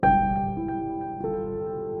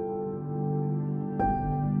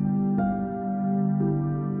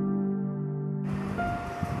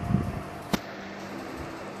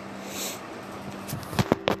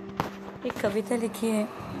कविता लिखी है,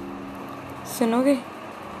 सुनोगे?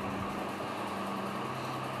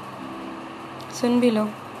 सुन भी लो,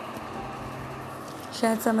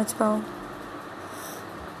 शायद समझ पाओ।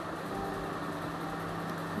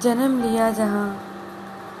 जन्म लिया जहाँ,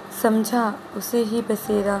 समझा उसे ही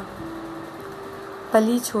बसेरा,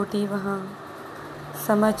 पली छोटी वहाँ,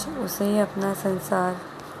 समझ उसे अपना संसार।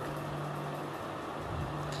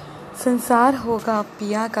 संसार होगा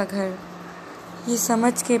पिया का घर, ये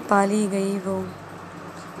समझ के पाली गई वो,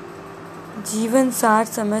 जीवन सार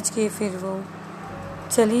समझ के फिर वो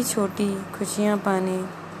चली छोटी खुशियाँ पाने।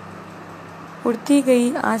 उड़ती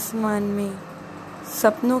गई आसमान में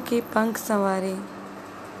सपनों के पंख संवारे,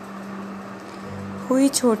 हुई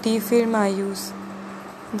छोटी फिर मायूस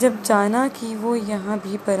जब जाना कि वो यहाँ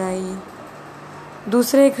भी पराई।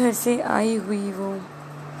 दूसरे घर से आई हुई वो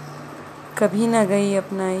कभी न गई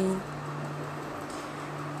अपनाई।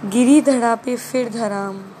 गिरी धड़ा पे फिर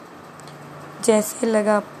धराम, जैसे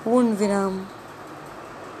लगा पूर्ण विराम।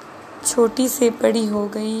 छोटी से बड़ी हो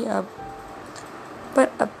गई अब, पर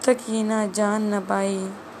अब तक ये ना जान न पाई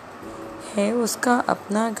है उसका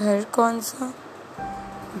अपना घर कौन सा,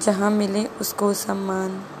 जहाँ मिले उसको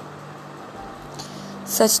सम्मान।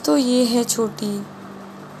 सच तो ये है छोटी,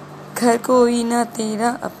 घर कोई ना तेरा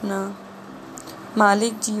अपना,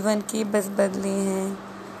 मालिक जीवन के बस बदले हैं,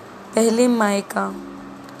 पहले मायका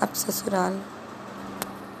अब ससुराल।